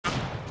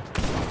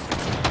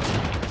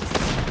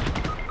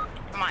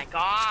my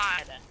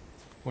god.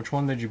 Which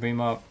one did you beam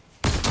up?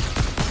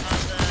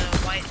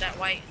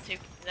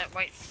 That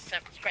white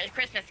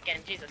Christmas skin,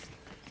 Jesus.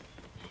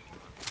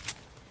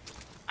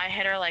 I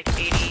hit her like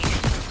 80.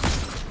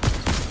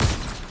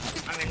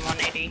 I mean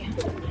 180.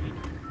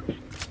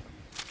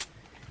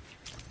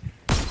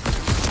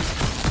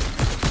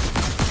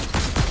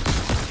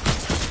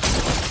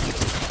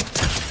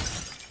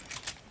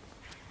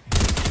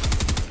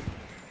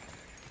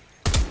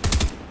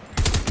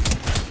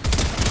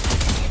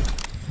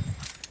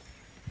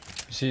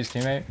 You see his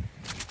teammate?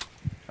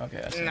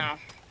 Okay, I see. No.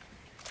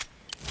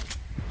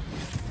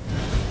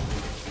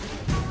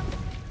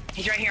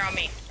 He's right here on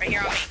me. Right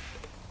here on me.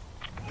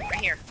 Right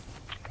here.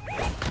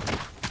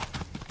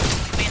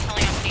 Man's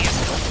telling up to you.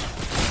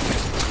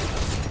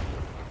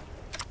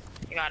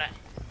 You got it.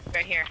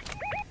 Right here.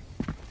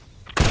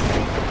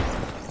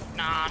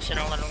 Nah,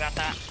 should've let him got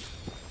that.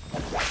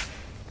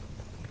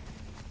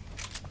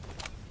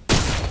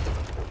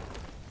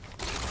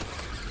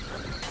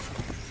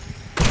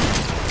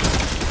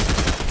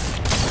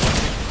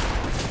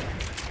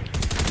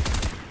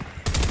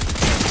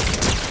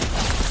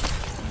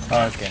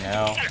 Fucking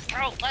hell. Get it,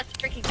 bro. Let's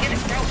freaking get it,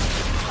 bro.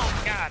 Oh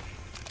my god.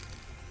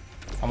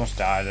 Almost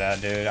died to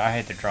that, dude. I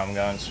hate the drum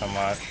gun so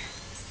much.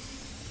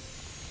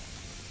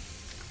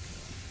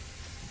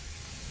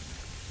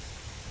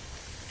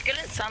 It's good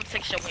in some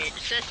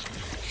situations.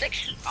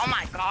 Oh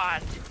my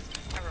god.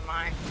 Never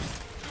mind.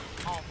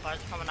 Oh, fudge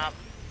coming up.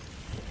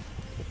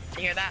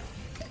 You hear that?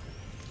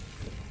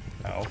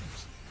 No.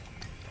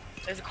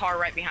 There's a car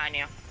right behind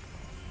you.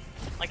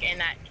 Like in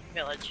that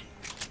village.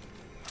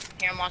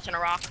 Hear him launching a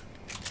rock?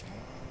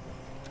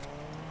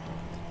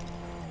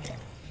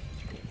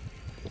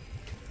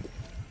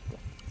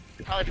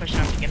 Probably pushing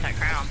up to get that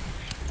crown.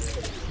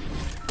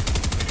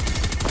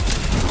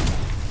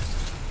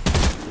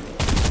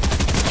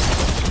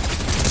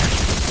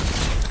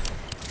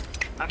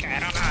 Okay, I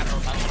don't know how to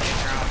about the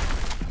crown.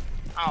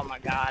 Oh my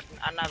god,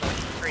 another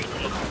crazy.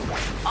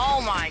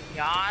 Oh my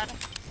god.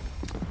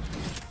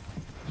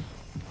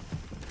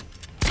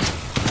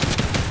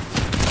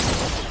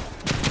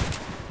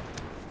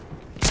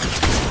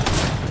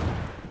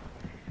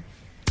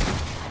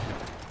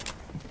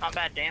 Not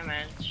bad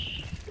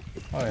damage.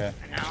 Oh yeah.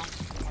 I know.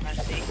 I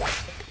see.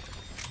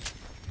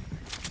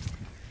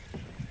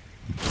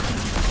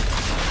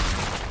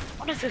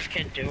 What is this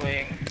kid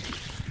doing?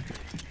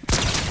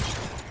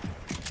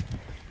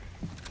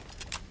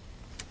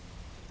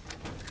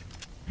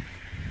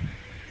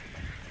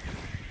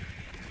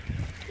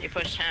 You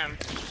pushed him.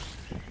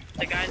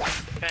 The guy's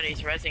bet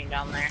he's rezzing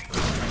down there.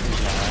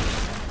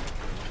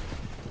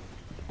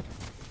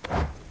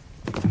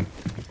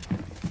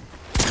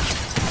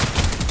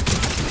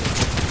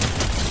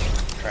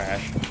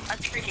 Trash.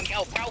 Let's freaking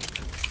go, bro.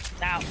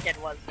 That kid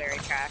was very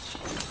trash.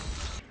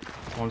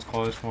 One's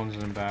close, one's in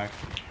the back.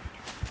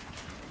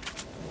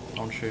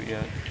 Don't shoot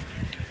yet.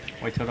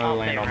 Wait till they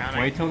land on.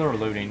 Running. Wait till they're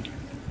looting.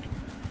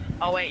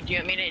 Oh wait, do you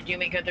want me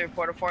to go through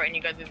portal fort and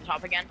you go through the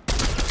top again?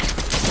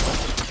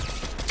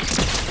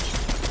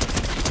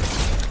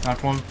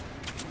 Knocked one.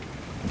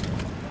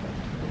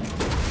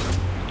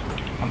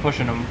 I'm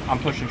pushing him. I'm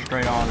pushing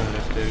straight onto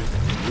this dude.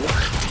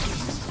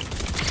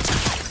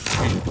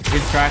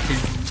 He's cracked.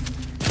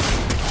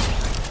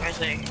 Where's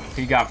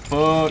he? He got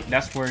fucked.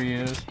 That's where he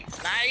is.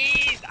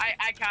 Nice!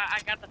 I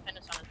got the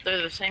finish on it.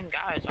 They're the same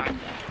guys, aren't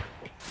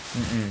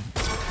they?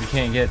 You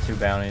can't get two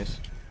bounties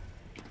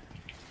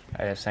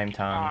at the same Oh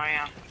time.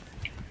 yeah.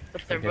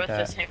 But they're both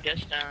the same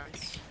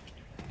distance.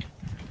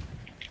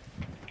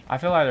 I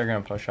feel like they're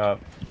gonna push up.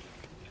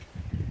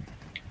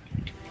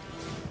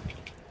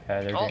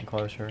 Yeah, they're getting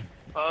closer.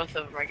 Both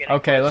of them are getting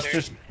Okay, closer. let's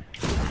just.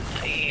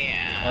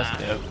 Yeah. Let's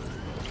dip.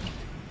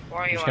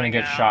 Where I'm just gonna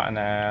get shot in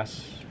the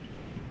ass.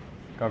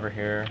 Go over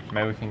here.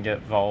 Maybe we can get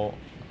Volt.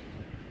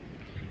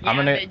 Yeah, I'm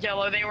gonna.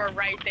 Jello, they were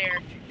right there.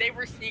 They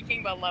were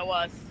sneaking below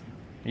us.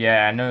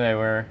 Yeah, I know they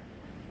were.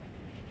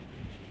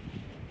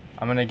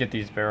 I'm gonna get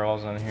these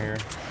barrels in here.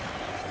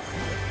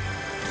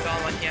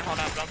 Going with you. Hold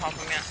up, don't pop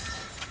them yet.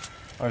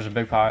 Oh, there's a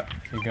big pot.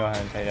 You go ahead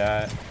and take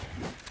that.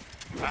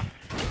 Okay.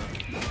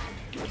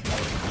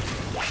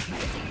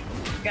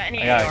 Got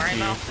any I got AR a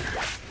ammo?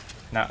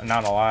 key.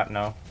 Not a lot,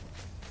 no.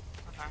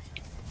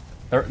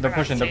 Okay. They're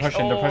pushing. They're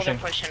pushing. They're pushing.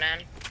 They're pushing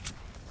in.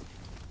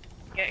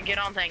 Get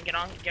on thing. Get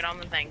on the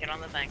thing. Get on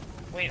the thing.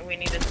 We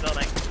need this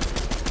building.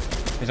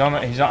 He's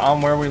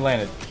on where we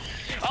landed.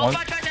 Oh, One.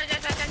 fuck.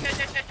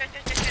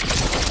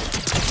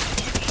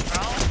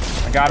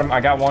 I got him. I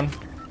got one.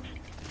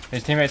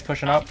 His teammate's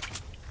pushing up.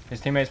 His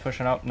teammate's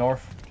pushing up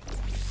north.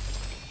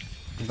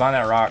 He's behind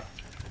that rock.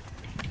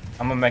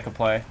 I'm gonna make a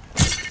play.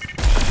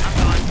 I'm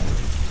going.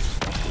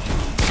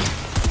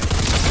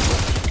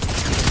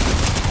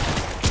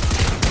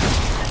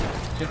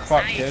 Get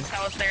fucked, Nice. kid.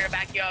 I was there to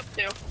back you up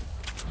too.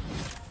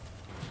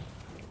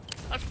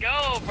 Let's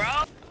go,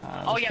 bro.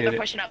 Oh yeah, they're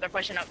pushing up. They're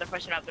pushing up. They're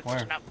pushing up. They're Where?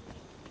 pushing up.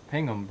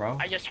 Ping him, bro.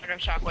 I just heard him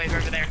shockwave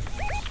over there.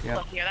 Yep.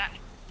 Look, you hear that?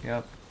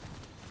 Yep.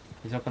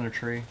 He's up in a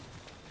tree.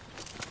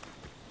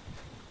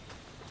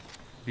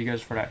 If he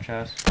goes for that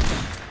chest.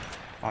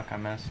 Fuck, I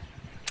missed.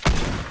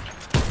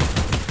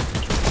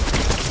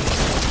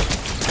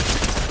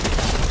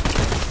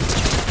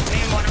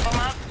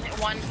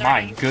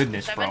 My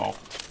goodness, bro.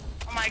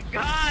 Oh my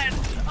god!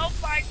 Oh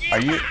my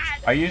god!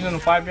 Are you using the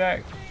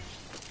flapjack?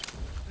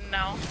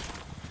 No.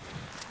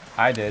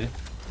 I did.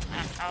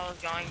 I was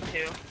going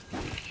to.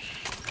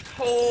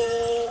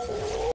 Oh.